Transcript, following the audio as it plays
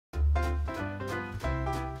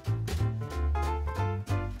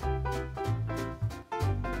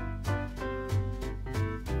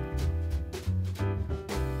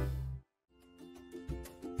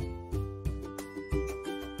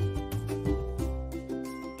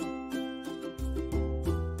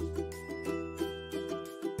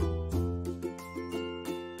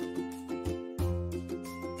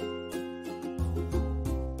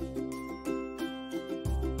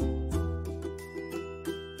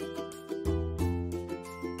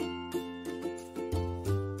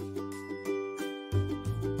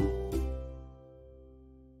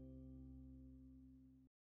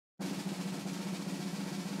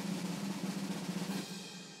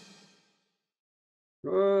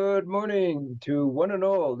Good morning to one and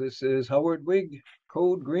all. This is Howard Wiig,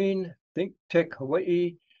 Code Green, ThinkTech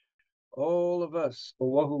Hawaii. All of us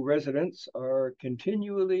Oahu residents are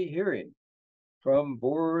continually hearing from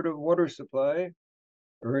Board of Water Supply,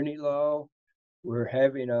 Ernie Lau, we're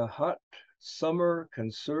having a hot summer,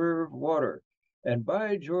 conserve water. And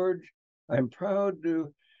by George, I'm proud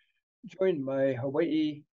to join my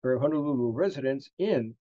Hawaii or Honolulu residents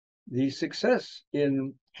in the success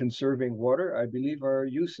in conserving water. I believe our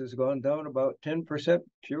use has gone down about 10%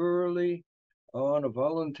 purely on a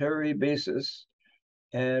voluntary basis.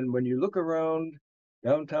 And when you look around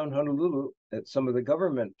downtown Honolulu at some of the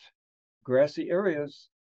government grassy areas,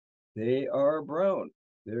 they are brown.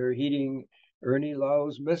 They're heeding Ernie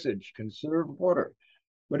Lau's message, conserve water.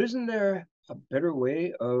 But isn't there a better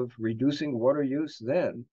way of reducing water use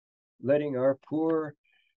than letting our poor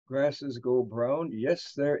grasses go brown?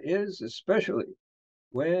 Yes, there is, especially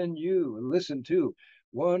when you listen to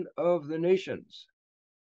one of the nation's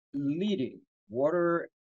leading water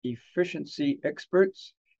efficiency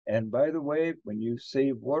experts. And by the way, when you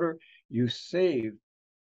save water, you save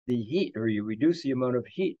the heat or you reduce the amount of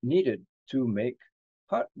heat needed to make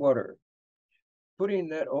hot water. Putting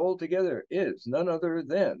that all together is none other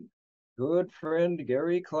than good friend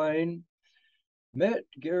Gary Klein. Met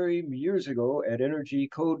Gary years ago at Energy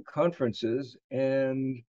Code conferences,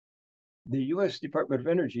 and the U.S. Department of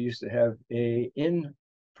Energy used to have a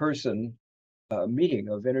in-person meeting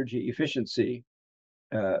of energy efficiency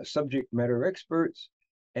subject matter experts,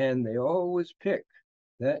 and they always pick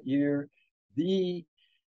that year the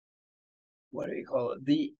what do you call it?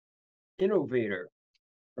 The innovator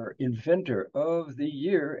or inventor of the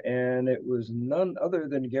year, and it was none other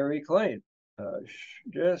than Gary Klein,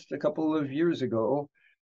 just a couple of years ago,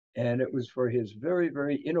 and it was for his very,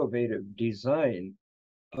 very innovative design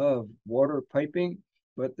of water piping,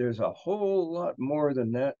 but there's a whole lot more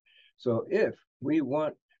than that. So if we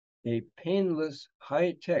want a painless,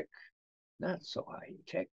 high-tech, not so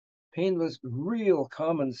high-tech, painless, real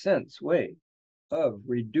common sense way of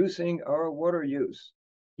reducing our water use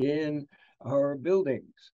in our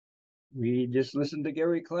buildings, we just listened to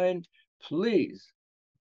Gary Klein. Please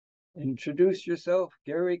introduce yourself,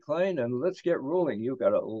 Gary Klein, and let's get rolling. You've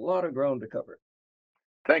got a lot of ground to cover.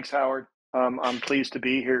 Thanks, Howard. I'm pleased to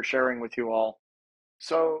be here sharing with you all.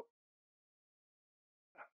 So,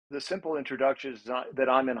 the simple introduction is that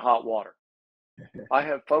I'm in hot water. I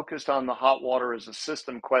have focused on the hot water as a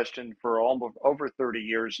system question for almost over 30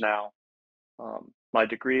 years now. My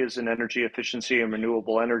degree is in energy efficiency and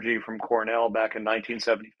renewable energy from Cornell back in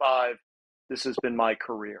 1975. This has been my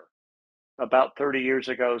career. About 30 years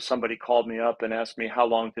ago, somebody called me up and asked me how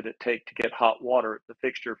long did it take to get hot water at the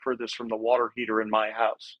fixture furthest from the water heater in my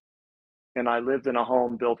house. And I lived in a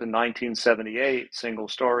home built in 1978, single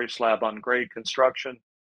story, slab on grade construction,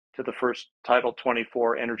 to the first Title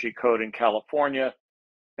 24 energy code in California.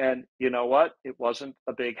 And you know what? It wasn't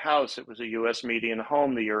a big house. It was a US median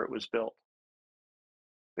home the year it was built.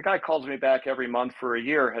 The guy calls me back every month for a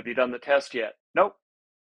year. Have you done the test yet? Nope,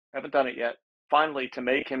 haven't done it yet. Finally, to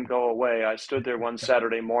make him go away, I stood there one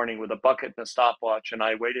Saturday morning with a bucket and a stopwatch, and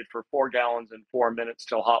I waited for 4 gallons in 4 minutes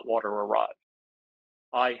till hot water arrived.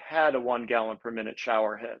 I had a 1 gallon per minute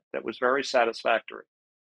shower head that was very satisfactory.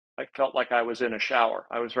 I felt like I was in a shower.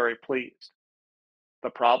 I was very pleased. The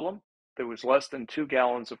problem? There was less than 2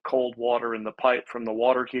 gallons of cold water in the pipe from the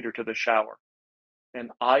water heater to the shower.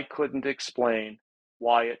 And I couldn't explain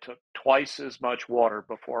why it took twice as much water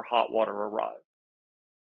before hot water arrived.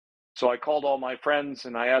 So I called all my friends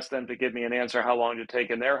and I asked them to give me an answer how long it would take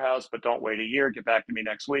in their house, but don't wait a year, get back to me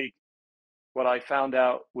next week. What I found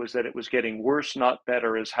out was that it was getting worse, not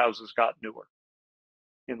better, as houses got newer,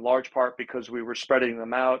 in large part because we were spreading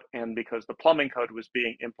them out and because the plumbing code was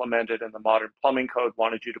being implemented, and the modern plumbing code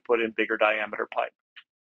wanted you to put in bigger diameter pipe.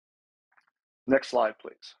 Next slide,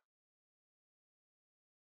 please.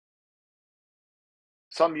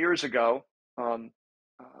 Some years ago,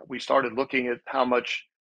 we started looking at how much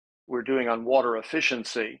we're doing on water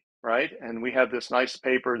efficiency, right? And we have this nice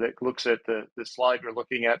paper that looks at the slide we're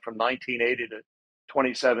looking at from 1980 to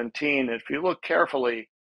 2017. If you look carefully,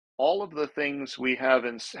 all of the things we had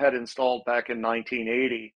installed back in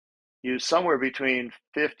 1980 use somewhere between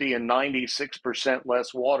 50 and 96%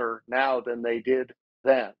 less water now than they did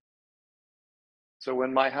then. So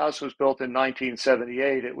when my house was built in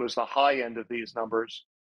 1978, it was the high end of these numbers,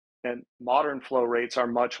 and modern flow rates are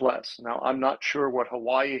much less. Now, I'm not sure what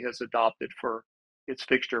Hawaii has adopted for its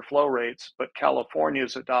fixture flow rates, but California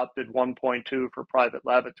has adopted 1.2 for private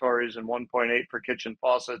lavatories and 1.8 for kitchen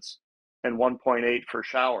faucets and 1.8 for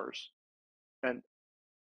showers. And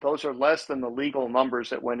those are less than the legal numbers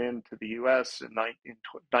that went into the US in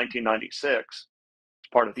 1996 as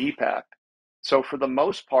part of EPAC. So for the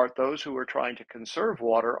most part, those who are trying to conserve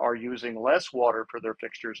water are using less water for their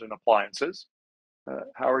fixtures and appliances.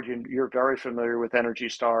 Howard, you're very familiar with Energy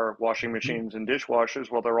Star washing machines and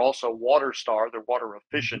dishwashers. Well, they're also Water Star. They're water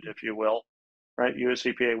efficient, if you will, right? US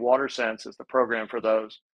EPA WaterSense is the program for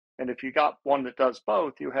those. And if you got one that does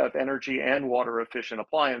both, you have energy and water efficient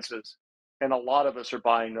appliances. And a lot of us are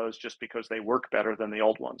buying those just because they work better than the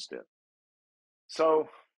old ones did. So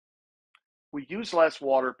we use less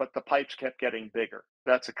water, but the pipes kept getting bigger.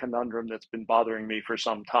 That's a conundrum that's been bothering me for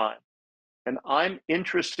some time. And I'm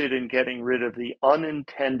interested in getting rid of the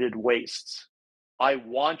unintended wastes. I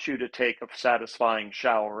want you to take a satisfying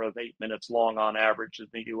shower of 8 minutes long on average in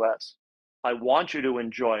the US. I want you to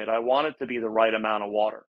enjoy it. I want it to be the right amount of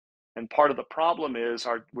water. And part of the problem is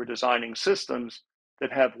we're designing systems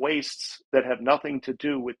that have wastes that have nothing to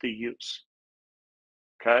do with the use.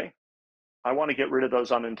 Okay? I want to get rid of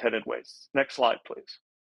those unintended wastes. Next slide, please.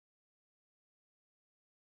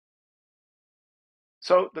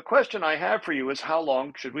 So the question I have for you is, how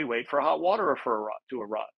long should we wait for hot water to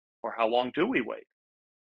arrive? Or how long do we wait?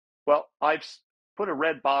 Well, I've put a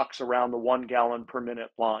red box around the 1 gallon per minute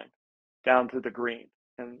line down to the green.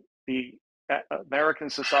 And the American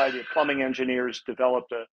Society of Plumbing Engineers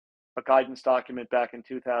developed a guidance document back in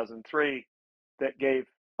 2003 that gave,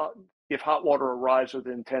 if hot water arrives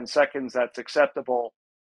within 10 seconds, that's acceptable.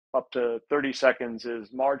 Up to 30 seconds is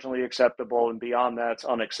marginally acceptable, and beyond that's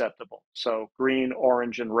unacceptable. So green,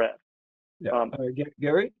 orange, and red. Yeah.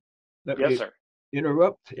 Gary, let Yes, me sir.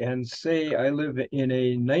 interrupt and say I live in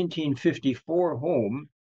a 1954 home,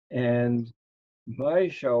 and my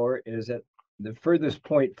shower is at the furthest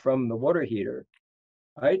point from the water heater.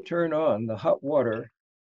 I turn on the hot water,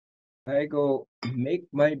 I go make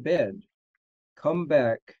my bed, come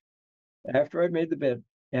back after I've made the bed,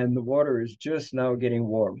 and the water is just now getting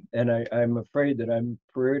warm. And I'm afraid that I'm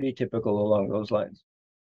pretty typical along those lines.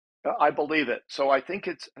 I believe it. So I think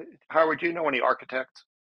it's, Howard, do you know any architects?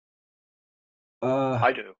 Uh,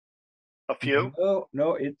 I do. A few?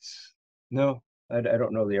 no, I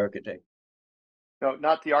don't know the architect. No,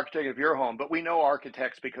 not the architect of your home, but we know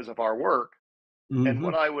architects because of our work. And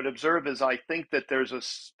what I would observe is I think that there's a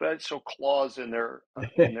special clause in their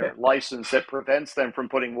license that prevents them from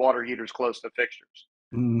putting water heaters close to fixtures.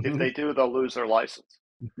 If they do, they'll lose their license.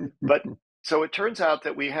 But so it turns out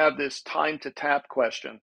that we have this time to tap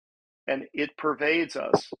question, and it pervades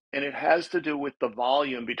us, and it has to do with the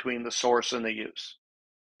volume between the source and the use.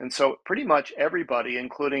 And so pretty much everybody,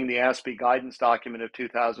 including the ASPE guidance document of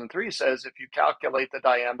 2003, says if you calculate the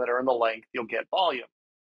diameter and the length, you'll get volume.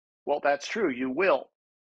 Well, that's true, you will.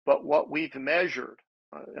 But what we've measured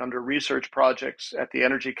under research projects at the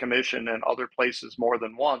Energy Commission and other places more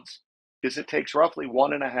than once is it takes roughly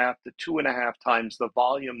 1.5 to 2.5 times the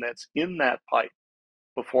volume that's in that pipe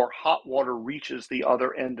before hot water reaches the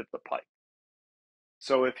other end of the pipe.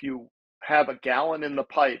 So if you have a gallon in the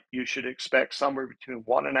pipe, you should expect somewhere between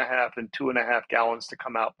 1.5 and 2.5 gallons to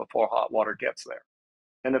come out before hot water gets there.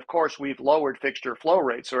 And of course, we've lowered fixture flow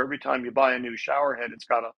rate. So every time you buy a new shower head, it's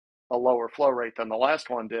got a lower flow rate than the last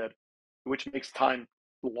one did, which makes time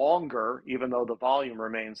longer, even though the volume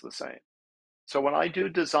remains the same. So when I do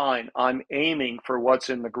design, I'm aiming for what's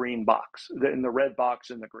in the green box, in the red box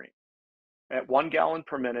in the green. At 1 gallon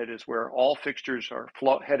per minute is where all fixtures are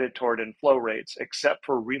headed toward in flow rates, except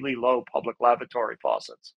for really low public lavatory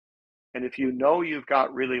faucets. And if you know you've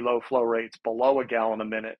got really low flow rates below a gallon a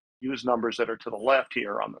minute, use numbers that are to the left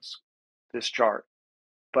here on this chart.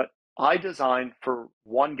 But I design for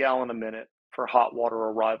 1 gallon a minute for hot water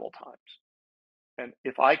arrival times. And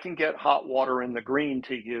if I can get hot water in the green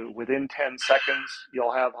to you within 10 seconds,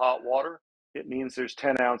 you'll have hot water. It means there's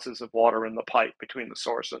 10 ounces of water in the pipe between the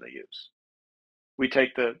source and the use. We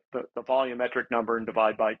take the volumetric number and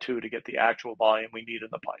divide by 2 to get the actual volume we need in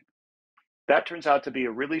the pipe. That turns out to be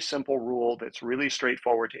a really simple rule that's really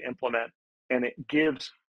straightforward to implement, and it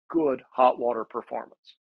gives good hot water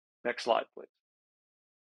performance. Next slide, please.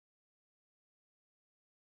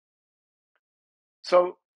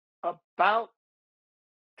 So about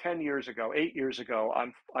 10 years ago, 8 years ago,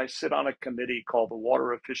 I sit on a committee called the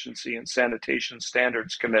Water Efficiency and Sanitation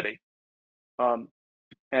Standards Committee,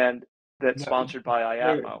 and that's sponsored by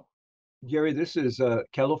IAPMO. Gary, this is a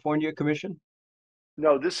California Commission?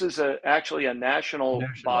 No, this is actually a national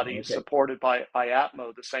body okay. supported by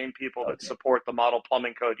IAPMO, the same people that support the model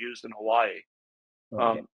plumbing code used in Hawaii.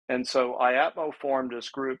 Okay. And so IAPMO formed this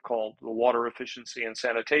group called the Water Efficiency and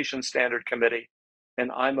Sanitation Standard Committee,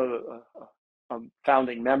 and I'm a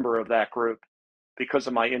founding member of that group because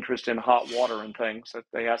of my interest in hot water and things, that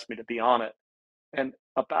they asked me to be on it. And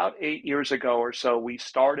about 8 years ago or so, we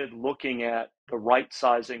started looking at the right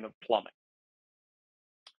sizing of plumbing.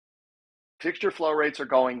 Fixture flow rates are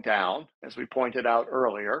going down, as we pointed out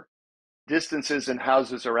earlier. Distances in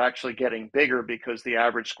houses are actually getting bigger because the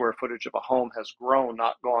average square footage of a home has grown,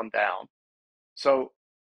 not gone down. So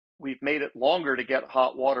we've made it longer to get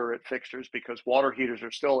hot water at fixtures because water heaters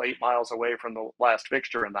are still 8 miles away from the last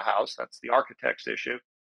fixture in the house. That's the architect's issue.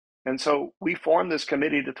 And so we formed this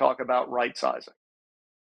committee to talk about right sizing.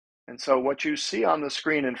 And so what you see on the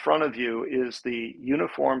screen in front of you is the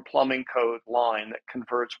Uniform Plumbing Code line that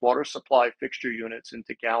converts water supply fixture units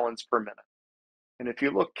into gallons per minute. And if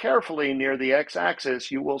you look carefully near the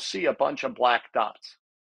x-axis, you will see a bunch of black dots.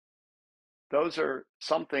 Those are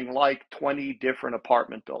something like 20 different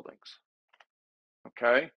apartment buildings.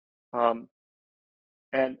 Okay?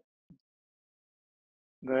 And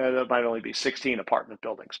there might only be 16 apartment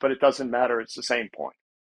buildings, but it doesn't matter. It's the same point.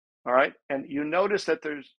 All right? And you notice that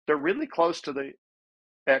they're really close to the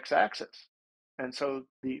x-axis. And so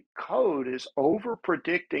the code is over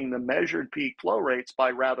predicting the measured peak flow rates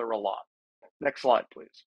by rather a lot. Next slide,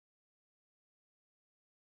 please.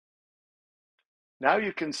 Now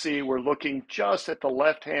you can see we're looking just at the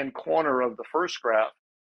left-hand corner of the first graph,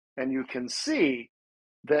 and you can see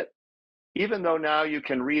that even though now you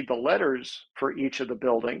can read the letters for each of the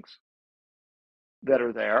buildings that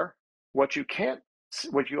are there, what you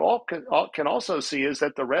all can also see is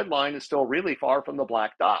that the red line is still really far from the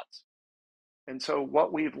black dots. And so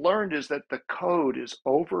what we've learned is that the code is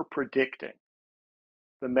over predicting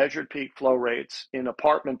the measured peak flow rates in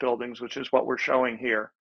apartment buildings, which is what we're showing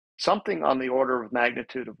here, something on the order of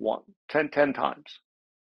magnitude of 10 times,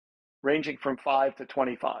 ranging from 5 to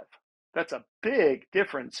 25. That's a big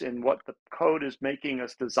difference in what the code is making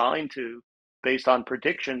us design to based on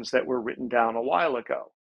predictions that were written down a while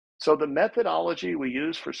ago. So the methodology we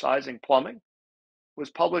use for sizing plumbing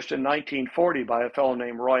was published in 1940 by a fellow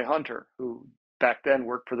named Roy Hunter, who back then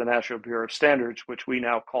worked for the National Bureau of Standards, which we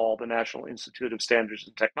now call the National Institute of Standards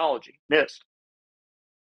and Technology, NIST.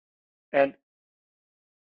 And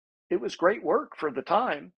it was great work for the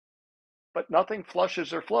time, but nothing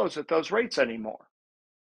flushes or flows at those rates anymore.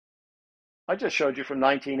 I just showed you from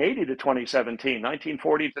 1980 to 2017.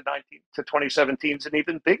 1940 to 2017 is an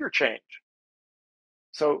even bigger change.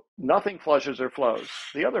 So nothing flushes or flows.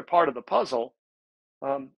 The other part of the puzzle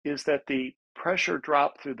is that the pressure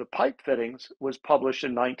drop through the pipe fittings was published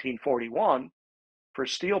in 1941 for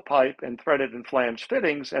steel pipe and threaded and flanged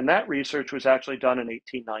fittings, and that research was actually done in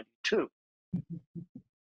 1892.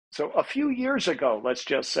 So a few years ago, let's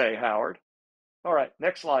just say, Howard. All right,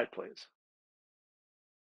 next slide, please.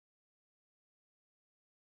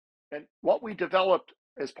 And what we developed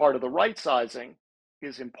as part of the right sizing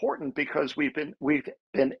is important because we've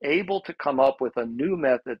been able to come up with a new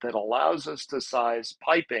method that allows us to size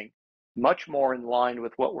piping much more in line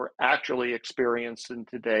with what we're actually experiencing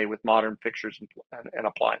today with modern fixtures and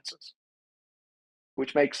appliances,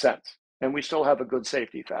 which makes sense. And we still have a good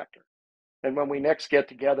safety factor. And when we next get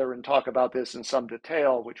together and talk about this in some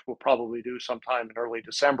detail, which we'll probably do sometime in early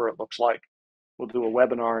December, it looks like, we'll do a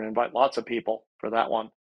webinar and invite lots of people for that one.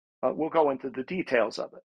 We'll go into the details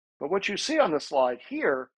of it. But what you see on the slide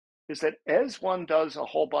here is that as one does a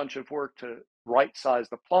whole bunch of work to right size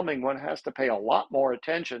the plumbing, one has to pay a lot more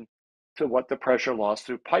attention to what the pressure loss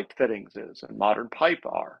through pipe fittings is and modern pipe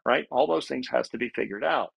are, right? All those things has to be figured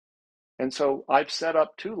out. And so I've set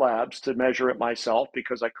up 2 labs to measure it myself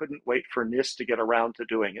because I couldn't wait for NIST to get around to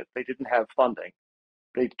doing it. They didn't have funding.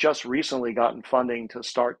 They've just recently gotten funding to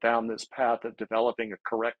start down this path of developing a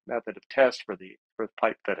correct method of test for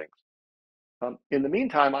pipe fittings. In the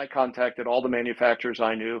meantime, I contacted all the manufacturers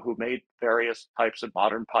I knew who made various types of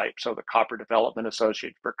modern pipe. So the Copper Development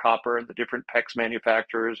Association for copper and the different PEX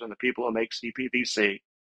manufacturers and the people who make CPVC.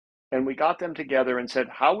 And we got them together and said,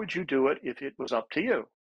 how would you do it if it was up to you?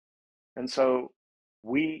 And so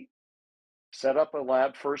we set up a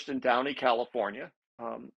lab first in Downey, California,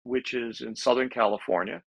 which is in Southern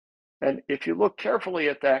California. And if you look carefully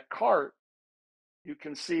at that cart, you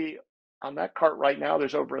can see on that cart right now,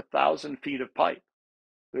 there's over 1,000 feet of pipe.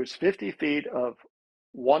 There's 50 feet of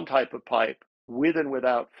one type of pipe with and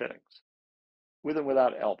without fittings, with and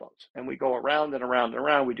without elbows. And we go around and around and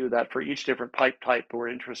around. We do that for each different pipe type we're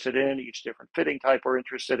interested in, each different fitting type we're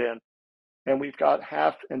interested in. And we've got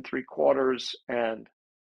 1/2 and 3/4 and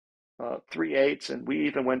 3/8, and we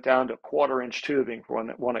even went down to 1/4-inch tubing for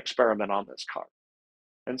one experiment on this cart.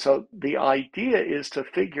 And so the idea is to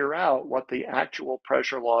figure out what the actual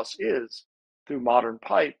pressure loss is through modern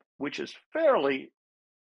pipe, which is fairly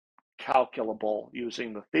calculable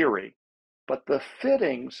using the theory, But the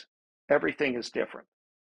fittings, everything is different.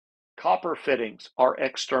 Copper fittings are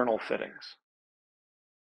external fittings.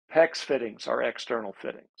 PEX fittings are external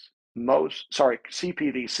fittings.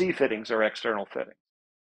 CPVC fittings are external fittings.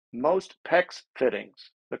 Most PEX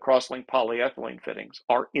fittings, the cross-linked polyethylene fittings,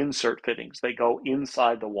 are insert fittings. They go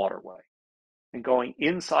inside the waterway. And going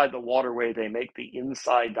inside the waterway, they make the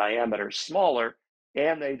inside diameter smaller,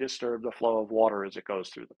 and they disturb the flow of water as it goes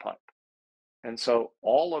through the pipe. And so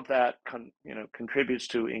all of that contributes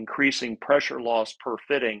to increasing pressure loss per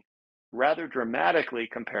fitting rather dramatically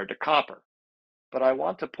compared to copper. But I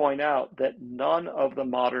want to point out that none of the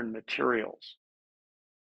modern materials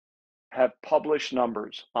have published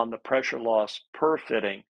numbers on the pressure loss per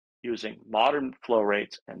fitting using modern flow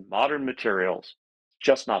rates and modern materials. It's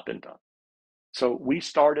just not been done. So we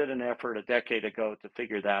started an effort a decade ago to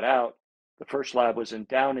figure that out. The first lab was in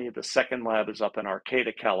Downey. The second lab is up in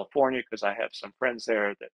Arcata, California, because I have some friends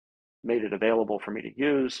there that made it available for me to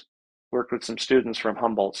use. Worked with some students from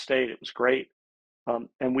Humboldt State. It was great.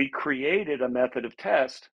 And we created a method of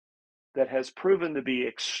test that has proven to be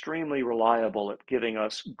extremely reliable at giving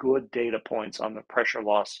us good data points on the pressure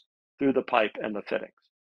loss through the pipe and the fittings.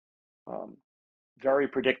 Very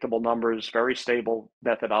predictable numbers, very stable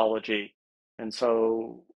methodology. And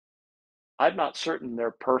so I'm not certain they're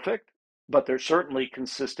perfect, but they're certainly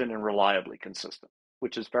consistent and reliably consistent,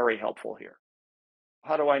 which is very helpful here.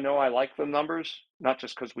 How do I know I like the numbers? Not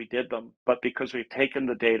just because we did them, but because we've taken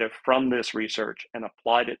the data from this research and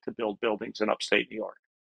applied it to build buildings in upstate New York.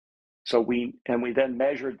 So we then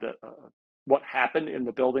measured what happened in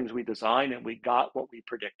the buildings we designed, and we got what we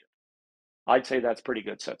predicted. I'd say that's pretty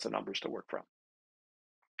good sets of numbers to work from.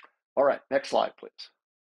 All right, next slide, please.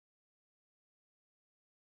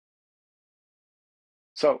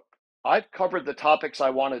 So I've covered the topics I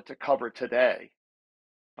wanted to cover today.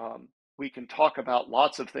 We can talk about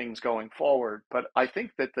lots of things going forward, but I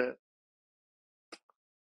think that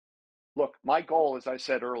look, my goal, as I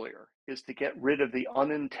said earlier, is to get rid of the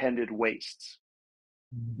unintended wastes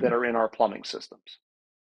that are in our plumbing systems.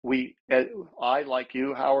 I, like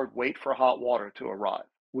you, Howard, wait for hot water to arrive.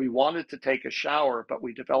 We wanted to take a shower, but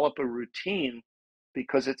we develop a routine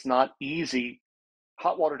because it's not easy.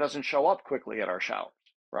 Hot water doesn't show up quickly at our showers,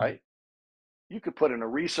 right? You could put in a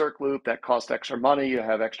recirc loop that costs extra money. You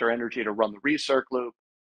have extra energy to run the recirc loop.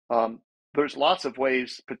 There's lots of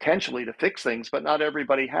ways potentially to fix things, but not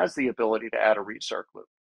everybody has the ability to add a recirc loop.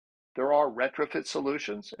 There are retrofit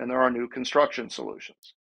solutions and there are new construction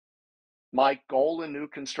solutions. My goal in new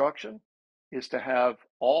construction is to have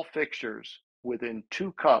all fixtures within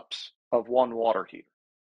 2 cups of one water heater.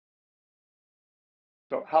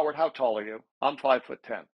 So Howard, how tall are you? I'm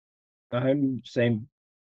 5'10". I'm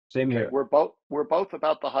same here. We're both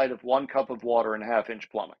about the height of 1 cup of water in 1/2-inch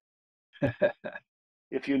plumbing.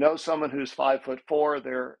 If you know someone who's 5'4",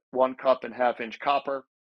 they're 1 cup in 1/2-inch copper.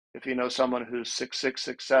 If you know someone who's 6'6",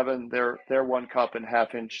 6'7", they're 1 cup in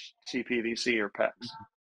 1/2-inch CPVC or PEX.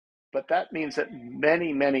 But that means that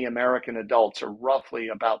many, many American adults are roughly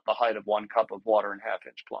about the height of 1 cup of water in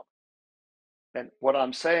 1/2-inch plumbing. And what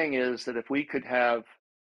I'm saying is that if we could have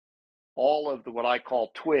all of what I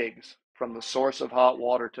call twigs from the source of hot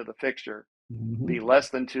water to the fixture be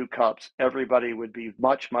less than 2 cups, everybody would be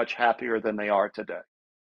much, much happier than they are today.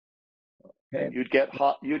 Okay. And you'd get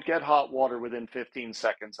hot water within 15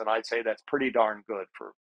 seconds, and I'd say that's pretty darn good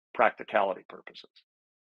for practicality purposes.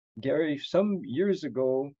 Gary, some years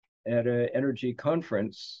ago at an energy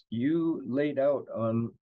conference, you laid out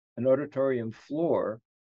on an auditorium floor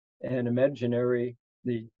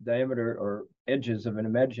the diameter or edges of an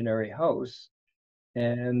imaginary house,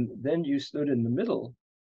 and then you stood in the middle,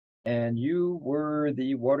 and you were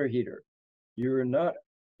the water heater. You were not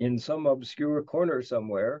in some obscure corner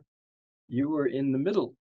somewhere. You were in the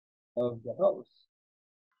middle of the house.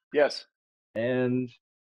 Yes. And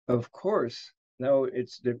of course, now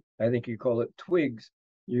I think you call it twigs.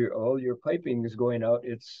 All your piping is going out.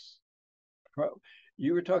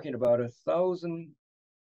 You were talking about 1,000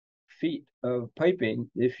 feet of piping.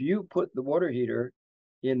 If you put the water heater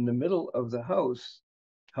in the middle of the house,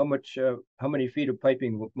 how many feet of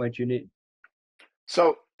piping might you need?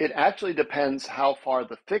 So it actually depends how far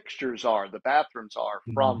the fixtures are, the bathrooms are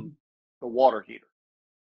from the water heater.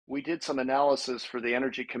 We did some analysis for the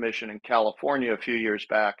Energy Commission in California a few years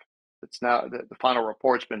back. It's now the final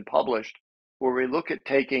report's been published, where we look at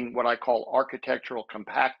taking what I call architectural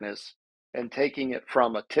compactness and taking it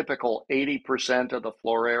from a typical 80% of the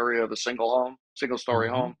floor area of a single-story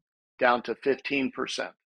home, down to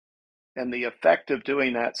 15%. And the effect of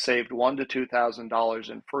doing that saved $1,000 to $2,000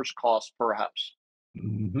 in first cost per house.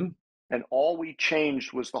 And all we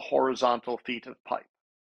changed was the horizontal feet of pipe.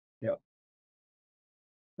 Yeah.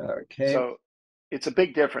 Okay. So it's a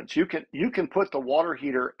big difference. You can put the water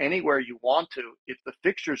heater anywhere you want to. If the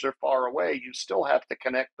fixtures are far away, you still have to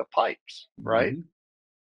connect the pipes, right? Mhm.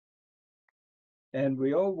 And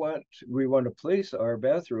we want to place our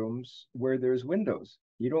bathrooms where there's windows.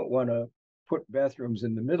 You don't want to put bathrooms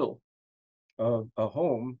in the middle of a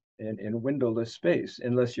home in a windowless space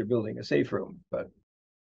unless you're building a safe room. But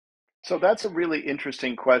So that's a really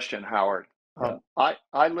interesting question, Howard. yeah.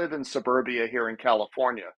 I live in suburbia here in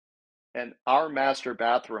California, and our master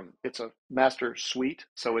bathroom, it's a master suite.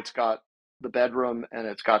 So it's got the bedroom and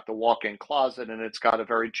it's got the walk-in closet and it's got a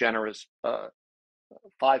very generous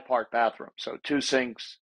five-part bathroom. So two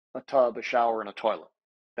sinks, a tub, a shower, and a toilet.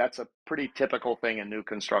 That's a pretty typical thing in new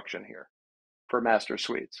construction here for master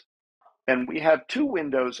suites. And we have two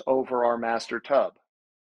windows over our master tub.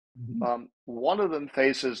 Mhm. One of them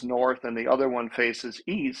faces north and the other one faces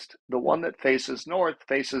east. The one that faces north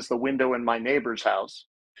faces the window in my neighbor's house.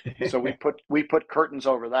 So we put curtains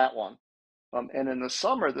over that one. And in the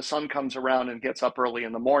summer, the sun comes around and gets up early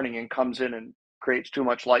in the morning and comes in and creates too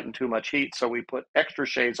much light and too much heat. So we put extra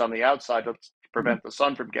shades on the outside to prevent the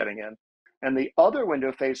sun from getting in. And the other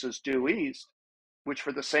window faces due east, which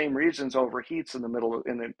for the same reasons overheats in the middle of,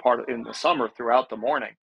 in the summer throughout the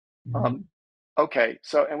morning. Um, Mhm. okay,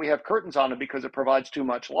 so and we have curtains on it because it provides too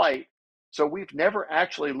much light. So we've never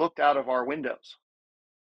actually looked out of our windows.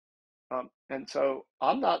 And so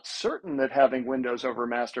I'm not certain that having windows over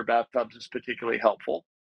master bathtubs is particularly helpful.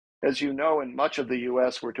 As you know, in much of the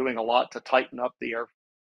US, we're doing a lot to tighten up the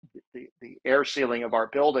air sealing of our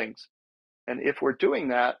buildings. And if we're doing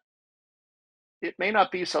that, it may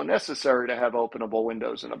not be so necessary to have openable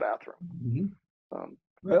windows in a bathroom. Mhm. Um,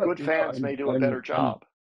 Well, good fans may do a better job.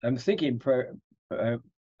 I'm thinking uh,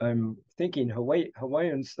 I'm thinking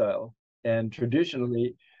Hawaiian style, and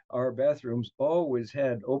traditionally our bathrooms always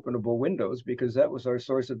had openable windows because that was our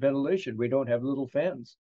source of ventilation. We don't have little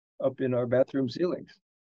fans up in our bathroom ceilings.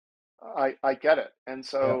 I get it. And Yeah.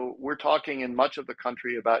 so we're talking in much of the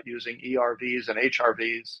country about using ERVs and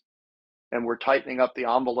HRVs, and we're tightening up the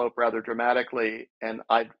envelope rather dramatically. And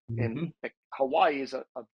I in Hmm. Hawaii is a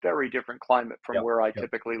very different climate from Yeah. where I Yeah.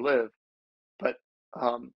 typically live. But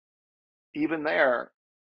um, even there,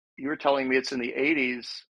 you're telling me it's in the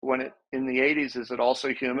 80s. When it in the 80s, is it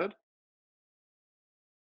also humid?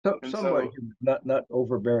 So, And somewhat so, humid, not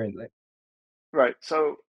overbearingly. right.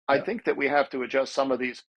 So I Yeah. think that we have to adjust some of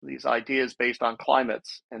these ideas based on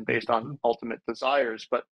climates and based on Hmm. ultimate desires.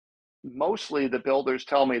 But mostly the builders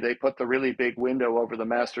tell me they put the really big window over the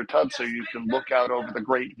master tub so you can look out over the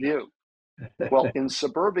great view. Well, in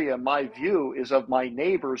suburbia, my view is of my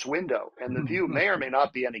neighbor's window, and the view may or may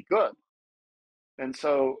not be any good. And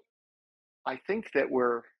so I think that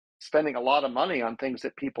we're spending a lot of money on things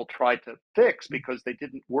that people tried to fix because they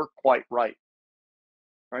didn't work quite right.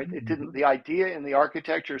 Right? It didn't. Hmm. The idea in the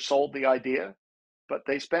architecture sold the idea, but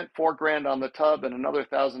they spent $4,000 on the tub and another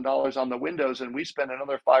 $1,000 on the windows, and we spent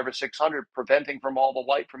another 500 or 600 preventing from all the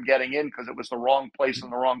light from getting in because it was the wrong place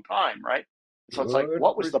and the wrong time. Right? So it's like, Good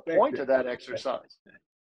what was the point perspective. of that exercise?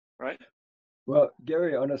 Right? Well,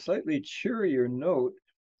 Gary, on a slightly cheerier note,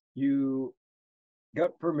 you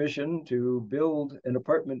got permission to build an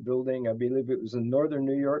apartment building. I believe it was in northern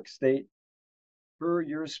New York State per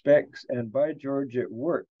your specs, and by George, it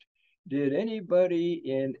worked. Did anybody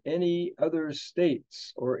in any other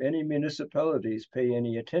states or any municipalities pay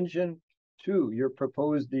any attention to your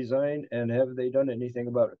proposed design, and have they done anything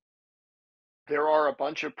about it? There are a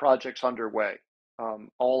bunch of projects underway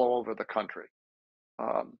all over the country.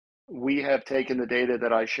 Um, we have taken the data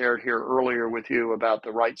that I shared here earlier with you about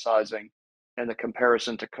the right sizing and the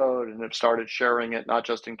comparison to code and have started sharing it not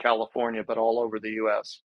just in California, but all over the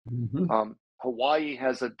US. Mm-hmm. Hawaii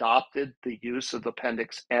has adopted the use of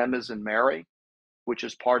Appendix M as in Mary, which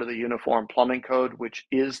is part of the Uniform Plumbing Code, which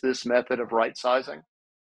is this method of right sizing.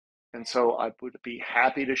 And so I would be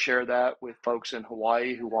happy to share that with folks in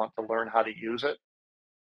Hawaii who want to learn how to use it.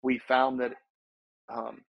 We found that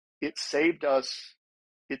um, it saved us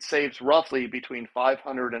it saves roughly between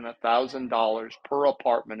 $500 and $1,000 per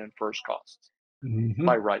apartment in first costs Mm-hmm.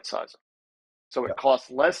 by right sizing. So Yeah. it costs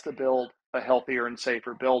less to build a healthier and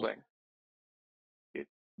safer building. It,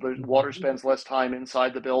 the water Mm-hmm. spends less time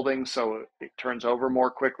inside the building, so it turns over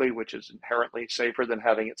more quickly, which is inherently safer than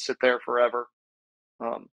having it sit there forever.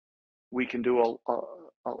 Um, we can do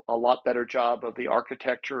a lot better job of the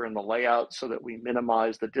architecture and the layout so that we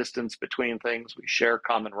minimize the distance between things. We share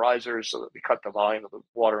common risers so that we cut the volume of the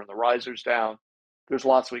water in the risers down. There's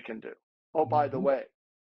lots we can do. Oh, by the Mm-hmm. way,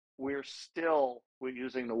 we're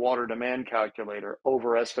using the water demand calculator,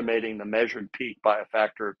 overestimating the measured peak by a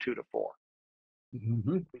factor of 2 to 4.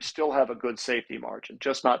 Mhm. We still have a good safety margin,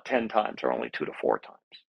 just not 10 times or only 2 to 4 times.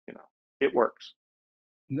 You know, it works.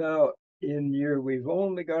 Now, we've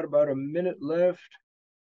only got about a minute left.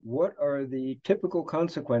 What are the typical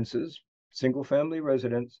consequences, single family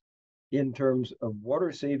residents, in terms of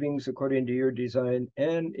water savings according to your design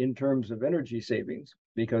and in terms of energy savings?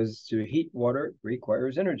 Because to heat water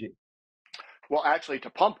requires energy. Well, actually, to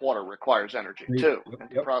pump water requires energy too, Yep, and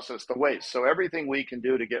to yep. process the waste. So everything we can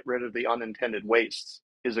do to get rid of the unintended wastes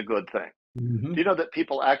is a good thing. Hmm. Do you know that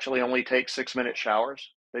people actually only take 6-minute showers?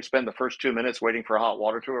 They spend the first 2 minutes waiting for hot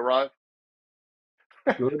water to arrive.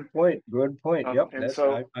 Good point. Good point. Yep. And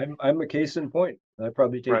so, I'm a case in point. I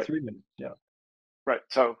probably take right, 3 minutes. Yeah. right.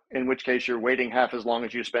 So, in which case, you're waiting half as long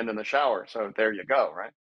as you spend in the shower. So there you go,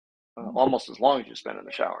 right? Almost as long as you spend in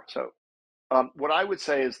the shower. So, what I would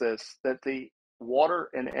say is this: that the water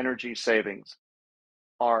and energy savings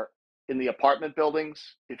are in the apartment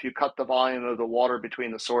buildings. If you cut the volume of the water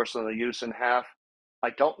between the source and the use in half, I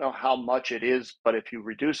don't know how much it is, but if you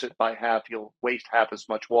reduce it by half, you'll waste half as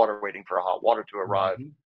much water waiting for hot water to arrive. Hmm.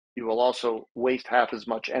 You will also waste half as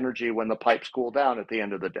much energy when the pipes cool down at the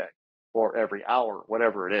end of the day or every hour,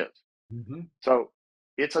 whatever it is. Hmm. So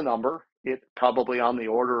it's a number. It's probably on the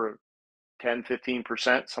order of 10,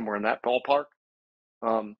 15%, somewhere in that ballpark.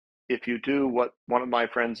 Um, if you do what one of my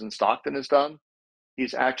friends in Stockton has done,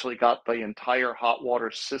 he's actually got the entire hot water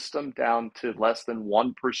system down to less than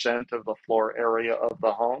 1% of the floor area of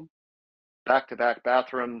the home. Back to back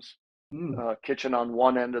bathrooms, Mm. kitchen on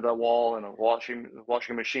one end of the wall, and a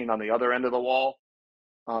washing machine on the other end of the wall.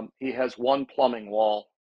 He has one plumbing wall.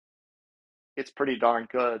 It's pretty darn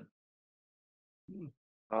good. Mm.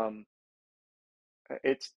 Um,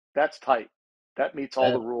 that's tight. That meets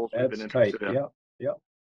all the That rules we've been that's tight. interested in. Yeah. Yeah.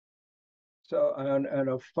 So, on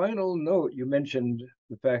a final note, you mentioned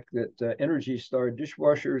the fact that Energy Star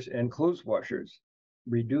dishwashers and clothes washers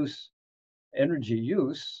reduce energy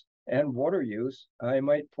use and water use. I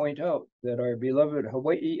might point out that our beloved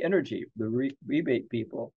Hawaii Energy, the rebate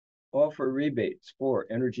people, offer rebates for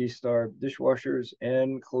Energy Star dishwashers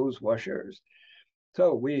and clothes washers.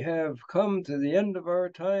 So we have come to the end of our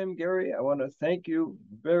time, Gary. I want to thank you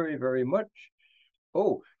very, very much.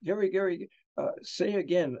 Oh, Gary, say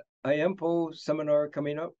again, IAMPO seminar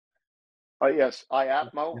coming up. Yes, Yeah.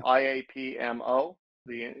 IAPMO,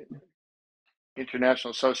 the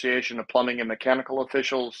International Association of Plumbing and Mechanical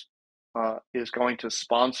Officials, is going to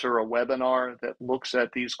sponsor a webinar that looks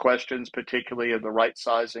at these questions, particularly of the right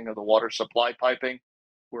sizing of the water supply piping.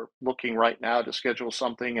 We're looking right now to schedule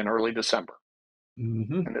something in early December. Hmm.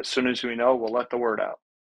 And as soon as we know, we'll let the word out.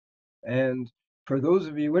 And for those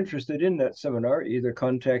of you interested in that seminar, either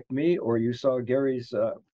contact me or you saw Gary's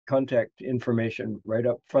contact information right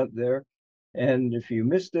up front there. And if you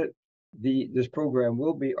missed it, this program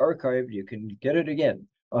will be archived. You can get it again.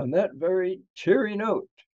 On that very cheery note,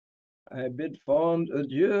 I bid fond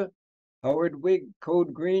adieu. Howard Wiig,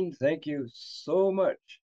 Code Green, thank you so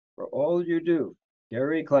much for all you do.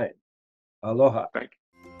 Gary Klein, aloha. Thank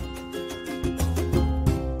you.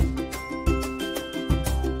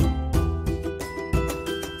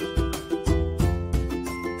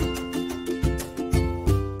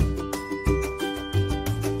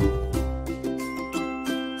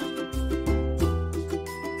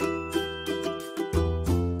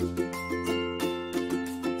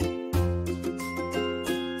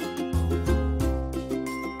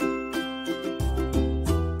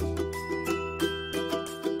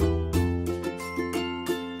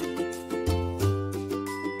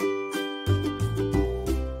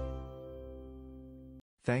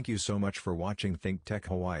 Thank you so much for watching ThinkTech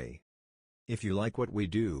Hawaii. If you like what we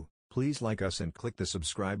do, please like us and click the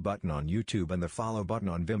subscribe button on YouTube and the follow button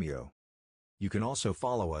on Vimeo. You can also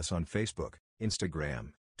follow us on Facebook,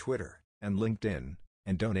 Instagram, Twitter, and LinkedIn,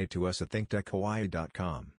 and donate to us at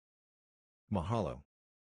thinktechhawaii.com. Mahalo.